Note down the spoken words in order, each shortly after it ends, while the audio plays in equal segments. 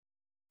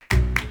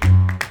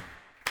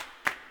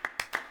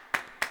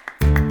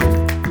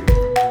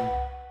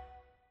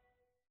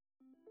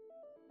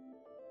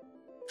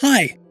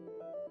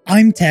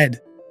I'm Ted,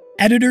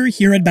 editor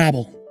here at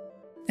Babbel,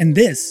 and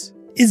this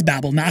is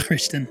Babbel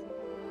Nachrichten.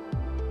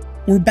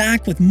 We're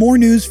back with more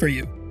news for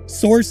you,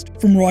 sourced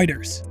from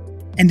Reuters,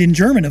 and in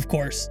German, of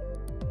course.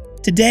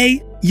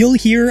 Today, you'll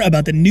hear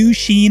about the new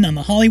sheen on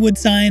the Hollywood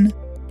sign,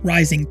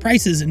 rising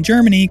prices in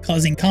Germany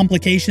causing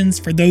complications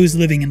for those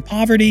living in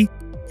poverty,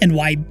 and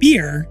why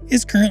beer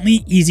is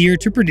currently easier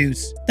to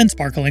produce than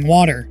sparkling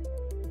water.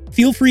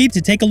 Feel free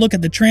to take a look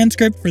at the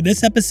transcript for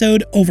this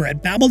episode over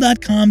at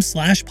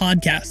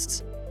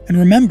babbel.com/podcasts. And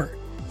remember,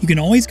 you can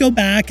always go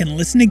back and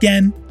listen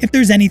again if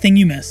there's anything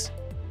you miss.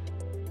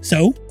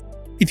 So,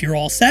 if you're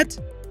all set,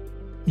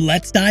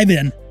 let's dive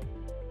in.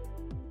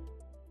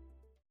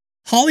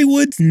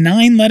 Hollywood's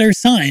 9-letter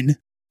sign,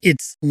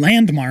 its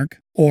landmark,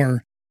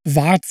 or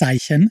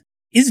Wahrzeichen,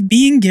 is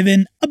being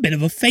given a bit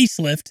of a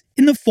facelift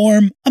in the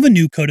form of a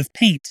new coat of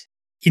paint,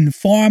 in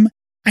Form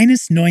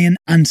eines neuen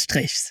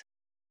Anstrichs.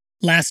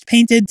 Last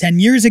painted 10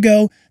 years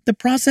ago, the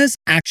process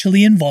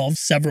actually involves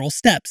several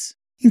steps,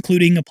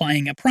 including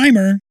applying a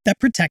primer that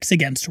protects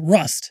against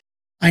rust,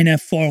 eine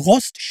vor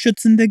Rost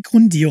schützende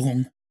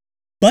Grundierung.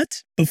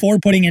 But before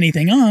putting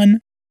anything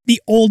on,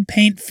 the old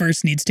paint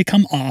first needs to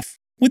come off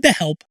with the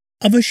help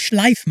of a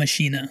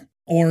Schleifmaschine,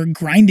 or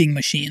grinding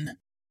machine.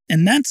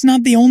 And that's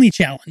not the only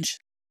challenge.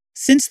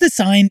 Since the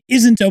sign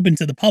isn't open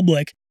to the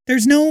public,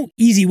 there's no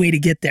easy way to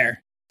get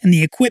there, and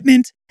the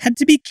equipment had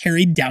to be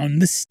carried down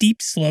the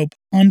steep slope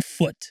on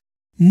foot.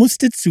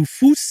 Musste zu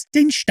Fuß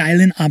den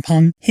steilen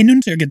Abhang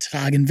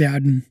hinuntergetragen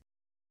werden.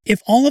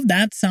 If all of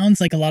that sounds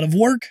like a lot of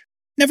work,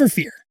 never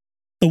fear.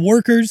 The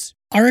workers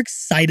are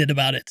excited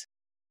about it.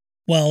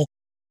 Well,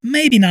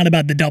 maybe not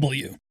about the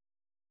W.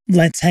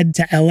 Let's head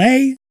to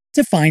LA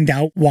to find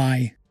out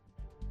why.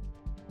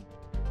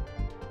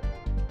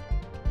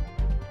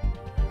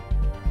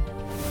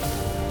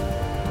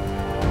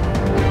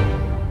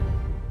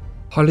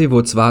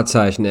 Hollywoods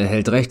Wahrzeichen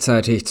erhält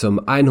rechtzeitig zum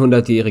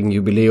 100-jährigen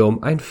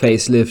Jubiläum ein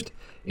Facelift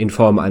in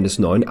Form eines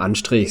neuen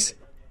Anstrichs.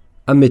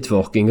 Am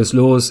Mittwoch ging es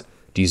los.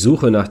 Die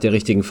Suche nach der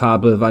richtigen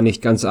Farbe war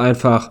nicht ganz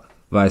einfach,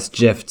 weiß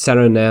Jeff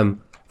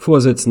Saranam,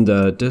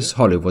 Vorsitzender des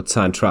Hollywood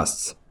Sign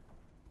Trusts.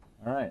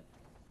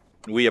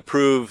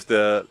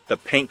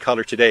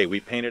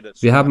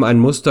 Wir haben ein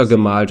Muster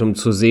gemalt, um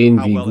zu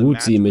sehen, wie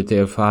gut sie mit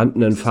der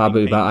vorhandenen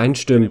Farbe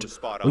übereinstimmt,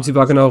 und sie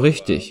war genau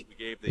richtig.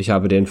 Ich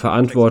habe den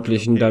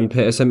Verantwortlichen dann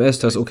per SMS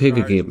das Okay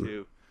gegeben.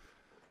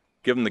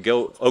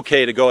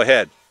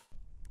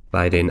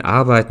 Bei den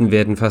Arbeiten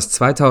werden fast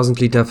 2000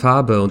 Liter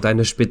Farbe und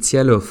eine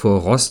spezielle vor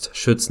Rost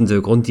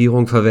schützende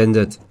Grundierung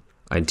verwendet.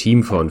 Ein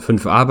Team von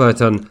 5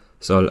 Arbeitern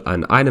soll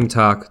an einem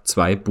Tag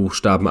 2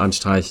 Buchstaben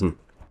anstreichen.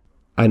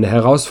 Eine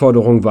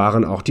Herausforderung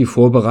waren auch die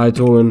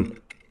Vorbereitungen.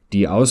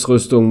 Die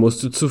Ausrüstung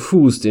musste zu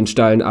Fuß den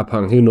steilen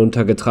Abhang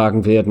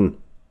hinuntergetragen werden.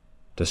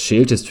 Das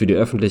Schild ist für die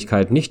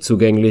Öffentlichkeit nicht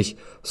zugänglich,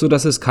 so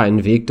dass es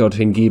keinen Weg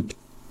dorthin gibt.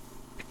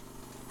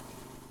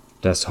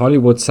 Das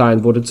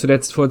Hollywood-Sign wurde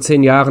zuletzt vor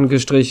 10 Jahren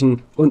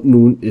gestrichen und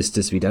nun ist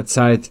es wieder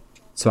Zeit.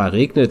 Zwar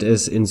regnet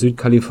es in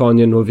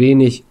Südkalifornien nur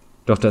wenig,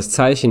 doch das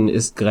Zeichen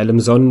ist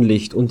grellem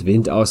Sonnenlicht und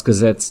Wind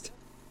ausgesetzt.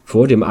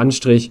 Vor dem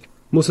Anstrich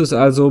muss es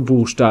also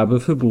Buchstabe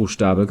für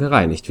Buchstabe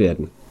gereinigt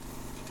werden.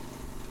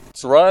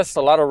 Es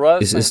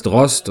ist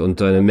Rost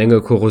und eine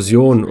Menge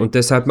Korrosion und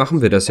deshalb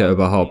machen wir das ja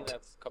überhaupt.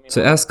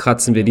 Zuerst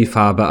kratzen wir die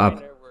Farbe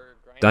ab.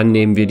 Dann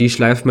nehmen wir die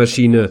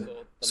Schleifmaschine,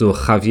 so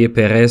Javier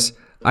Perez,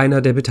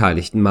 einer der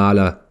beteiligten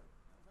Maler.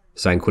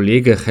 Sein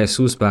Kollege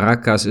Jesus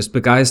Barracas ist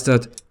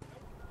begeistert.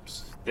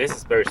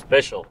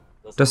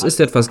 Das ist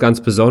etwas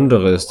ganz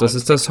Besonderes, das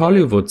ist das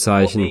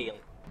Hollywood-Zeichen.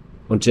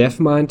 Und Jeff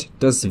meint,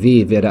 das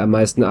W werde am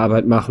meisten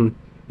Arbeit machen,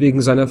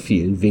 wegen seiner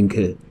vielen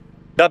Winkel.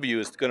 W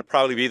is going to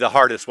probably be the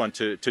hardest one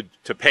to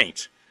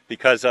paint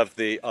because of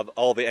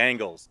all the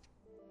angles.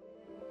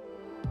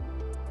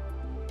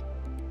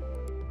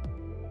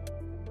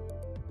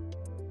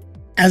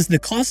 As the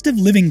cost of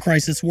living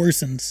crisis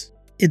worsens,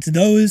 it's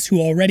those who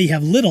already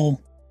have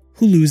little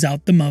who lose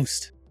out the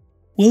most.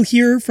 We'll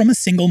hear from a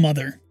single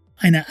mother,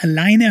 eine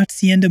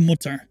alleinerziehende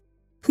Mutter,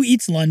 who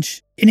eats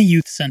lunch in a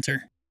youth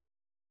center.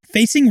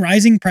 Facing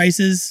rising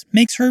prices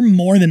makes her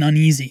more than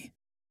uneasy.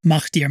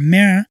 Macht ihr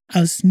mehr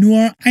als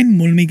nur ein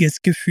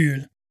mulmiges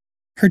Gefühl.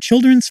 Her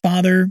children's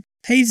father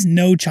pays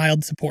no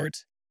child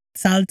support,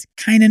 zahlt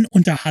keinen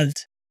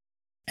Unterhalt.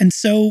 And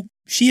so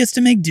she has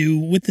to make do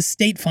with the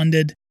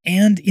state-funded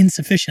and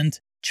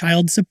insufficient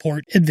child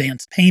support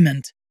advance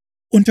payment,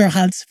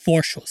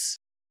 Unterhaltsvorschuss.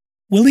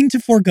 Willing to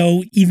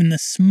forego even the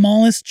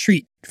smallest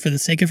treat for the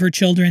sake of her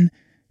children,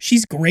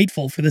 she's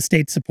grateful for the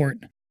state support.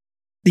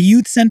 The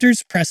youth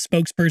center's press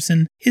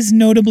spokesperson is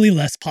notably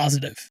less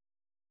positive.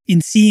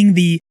 In seeing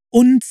the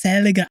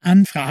unzählige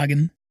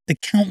Anfragen, the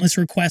countless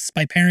requests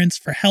by parents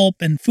for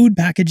help and food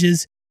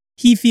packages,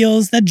 he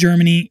feels that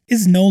Germany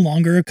is no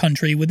longer a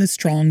country with a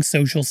strong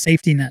social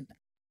safety net.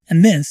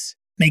 And this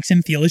makes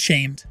him feel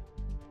ashamed.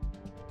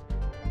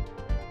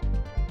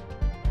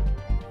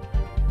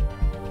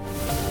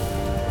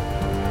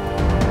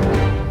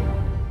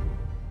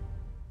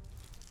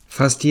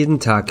 Fast jeden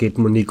Tag geht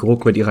Monique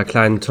Ruck mit ihrer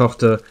kleinen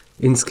Tochter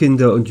ins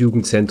Kinder- und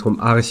Jugendzentrum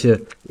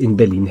Arche in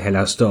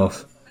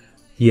Berlin-Hellersdorf.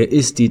 Hier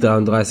isst die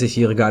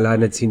 33-jährige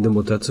alleinerziehende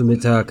Mutter zu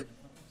Mittag.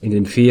 In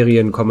den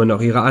Ferien kommen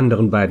auch ihre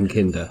anderen beiden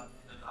Kinder.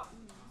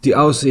 Die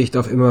Aussicht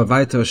auf immer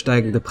weiter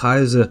steigende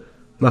Preise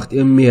macht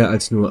ihr mehr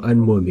als nur ein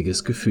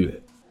mulmiges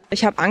Gefühl.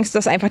 Ich habe Angst,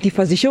 dass einfach die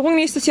Versicherungen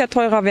nächstes Jahr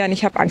teurer werden.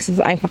 Ich habe Angst, dass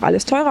einfach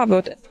alles teurer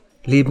wird.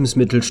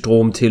 Lebensmittel,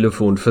 Strom,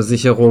 Telefon,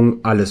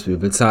 Versicherung, alles will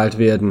bezahlt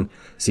werden.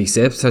 Sich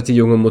selbst hat die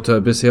junge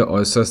Mutter bisher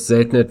äußerst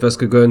selten etwas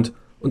gegönnt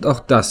und auch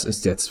das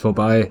ist jetzt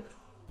vorbei.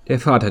 Der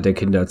Vater der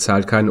Kinder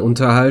zahlt keinen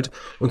Unterhalt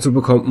und so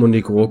bekommt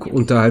Monique Ruck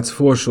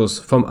Unterhaltsvorschuss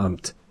vom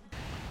Amt.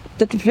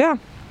 Das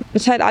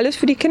ist halt alles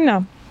für die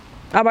Kinder.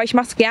 Aber ich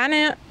mache es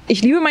gerne.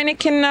 Ich liebe meine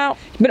Kinder.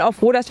 Ich bin auch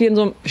froh, dass wir in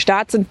so einem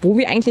Staat sind, wo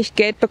wir eigentlich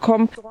Geld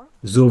bekommen.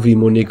 So wie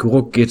Monique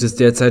Ruck geht es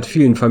derzeit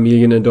vielen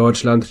Familien in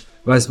Deutschland,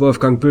 weiß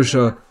Wolfgang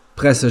Büscher,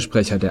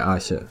 Pressesprecher der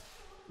Arche.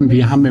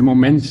 Wir haben im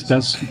Moment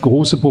das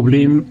große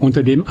Problem,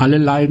 unter dem alle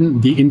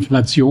leiden, die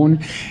Inflation.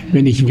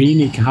 Wenn ich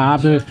wenig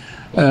habe,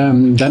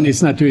 dann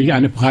ist natürlich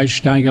eine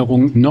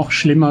Preissteigerung noch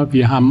schlimmer.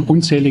 Wir haben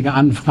unzählige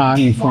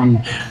Anfragen von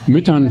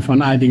Müttern,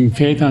 von einigen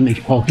Vätern.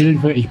 Ich brauche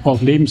Hilfe, ich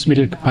brauche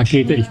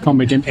Lebensmittelpakete, ich komme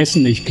mit dem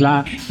Essen nicht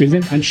klar. Wir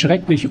sind ein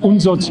schrecklich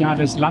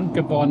unsoziales Land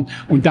geworden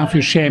und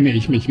dafür schäme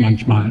ich mich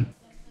manchmal.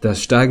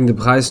 Das steigende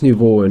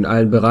Preisniveau in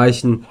allen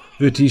Bereichen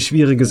wird die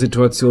schwierige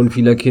Situation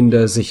vieler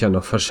Kinder sicher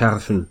noch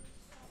verschärfen.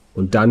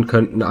 Und dann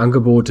könnten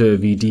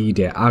Angebote wie die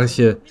der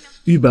Arche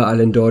überall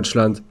in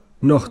Deutschland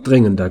noch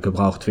dringender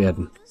gebraucht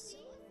werden.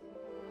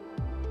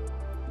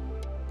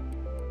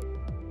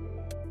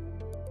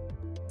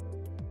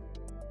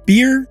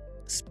 Beer,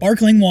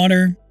 sparkling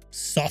water,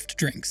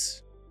 soft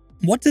drinks.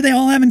 What do they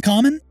all have in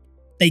common?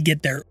 They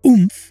get their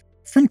oomph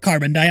from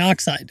carbon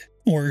dioxide,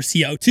 or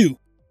CO2.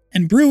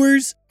 And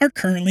brewers are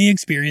currently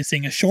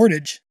experiencing a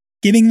shortage,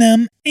 giving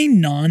them a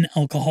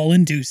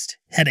non-alcohol-induced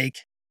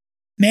headache.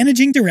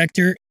 Managing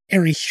Director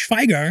Erich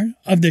Schweiger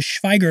of the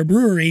Schweiger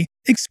Brewery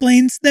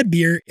explains that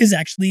beer is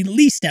actually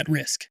least at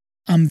risk,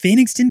 am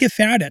wenigsten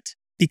gefährdet,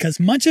 because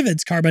much of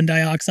its carbon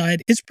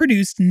dioxide is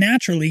produced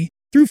naturally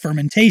through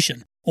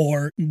fermentation,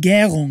 or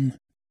Gärung.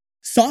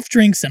 Soft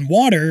drinks and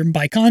water,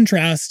 by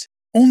contrast,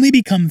 only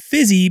become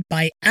fizzy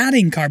by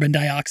adding carbon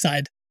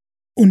dioxide.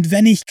 Und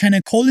wenn ich keine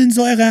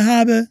Kohlensäure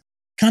habe,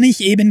 kann ich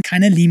eben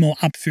keine Limo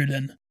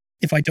abfüllen.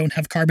 If I don't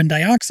have carbon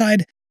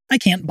dioxide, I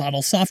can't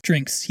bottle soft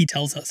drinks, he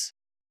tells us.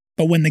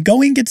 But when the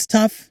going gets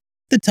tough,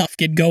 the tough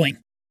get going.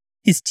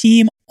 His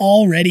team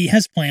already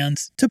has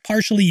plans to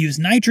partially use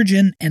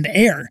nitrogen and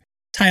air,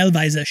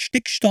 teilweise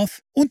Stickstoff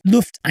und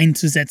Luft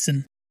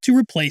einzusetzen, to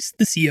replace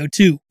the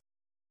CO2.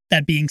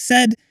 That being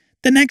said,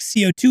 the next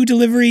CO2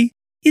 delivery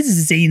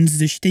is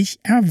sehnsüchtig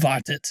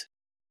erwartet,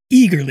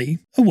 eagerly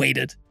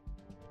awaited.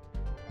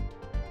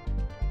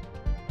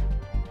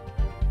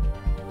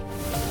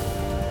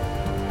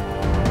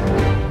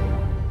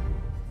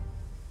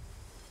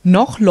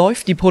 Noch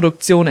läuft die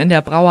Produktion in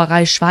der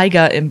Brauerei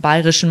Schweiger im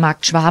bayerischen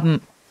Markt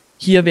Schwaben.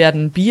 Hier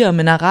werden Bier,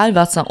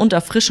 Mineralwasser und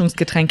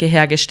Erfrischungsgetränke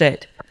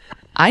hergestellt.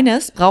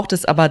 Eines braucht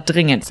es aber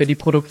dringend für die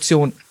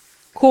Produktion: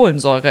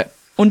 Kohlensäure.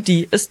 Und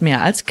die ist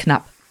mehr als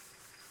knapp.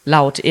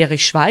 Laut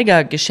Erich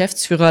Schweiger,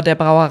 Geschäftsführer der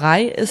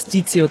Brauerei, ist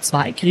die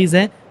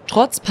CO2-Krise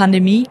trotz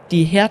Pandemie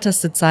die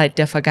härteste Zeit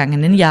der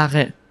vergangenen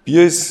Jahre.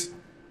 Bier ist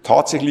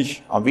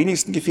tatsächlich am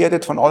wenigsten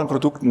gefährdet von allen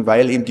Produkten,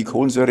 weil eben die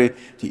Kohlensäure,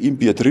 die im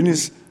Bier drin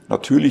ist,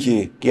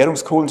 natürliche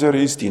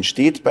Gärungskohlensäure ist, die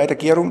entsteht bei der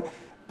Gärung.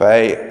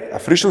 Bei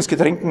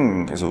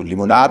Erfrischungsgetränken, also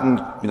Limonaden,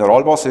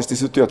 Mineralwasser, ist die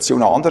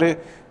Situation eine andere.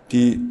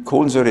 Die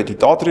Kohlensäure, die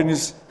da drin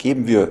ist,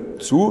 geben wir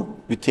zu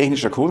mit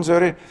technischer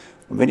Kohlensäure.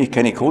 Und wenn ich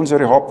keine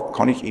Kohlensäure habe,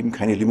 kann ich eben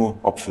keine Limo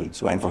abfüllen.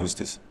 So einfach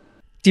ist es.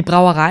 Die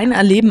Brauereien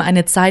erleben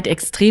eine Zeit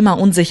extremer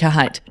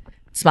Unsicherheit.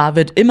 Zwar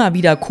wird immer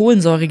wieder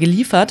Kohlensäure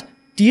geliefert,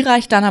 die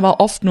reicht dann aber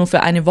oft nur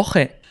für eine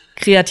Woche.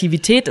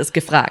 Kreativität ist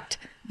gefragt.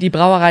 Die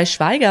Brauerei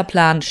Schweiger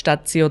plant,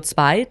 statt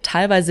CO2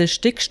 teilweise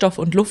Stickstoff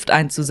und Luft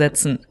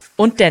einzusetzen.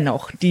 Und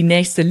dennoch, die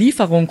nächste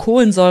Lieferung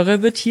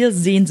Kohlensäure wird hier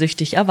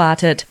sehnsüchtig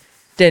erwartet.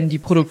 Denn die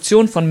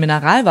Produktion von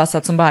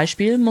Mineralwasser zum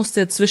Beispiel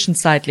musste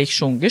zwischenzeitlich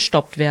schon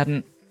gestoppt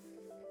werden.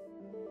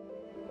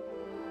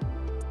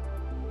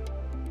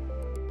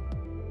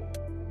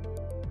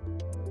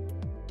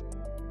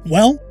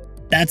 Well,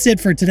 that's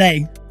it for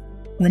today.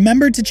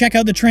 Remember to check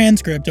out the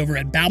transcript over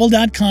at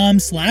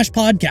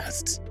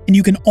babbel.com/podcasts, and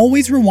you can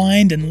always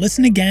rewind and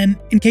listen again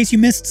in case you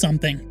missed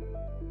something.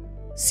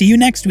 See you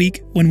next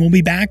week when we'll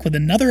be back with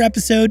another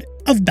episode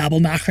of Babbel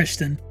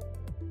Nachrichten.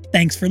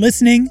 Thanks for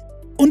listening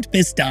und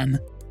bis dann.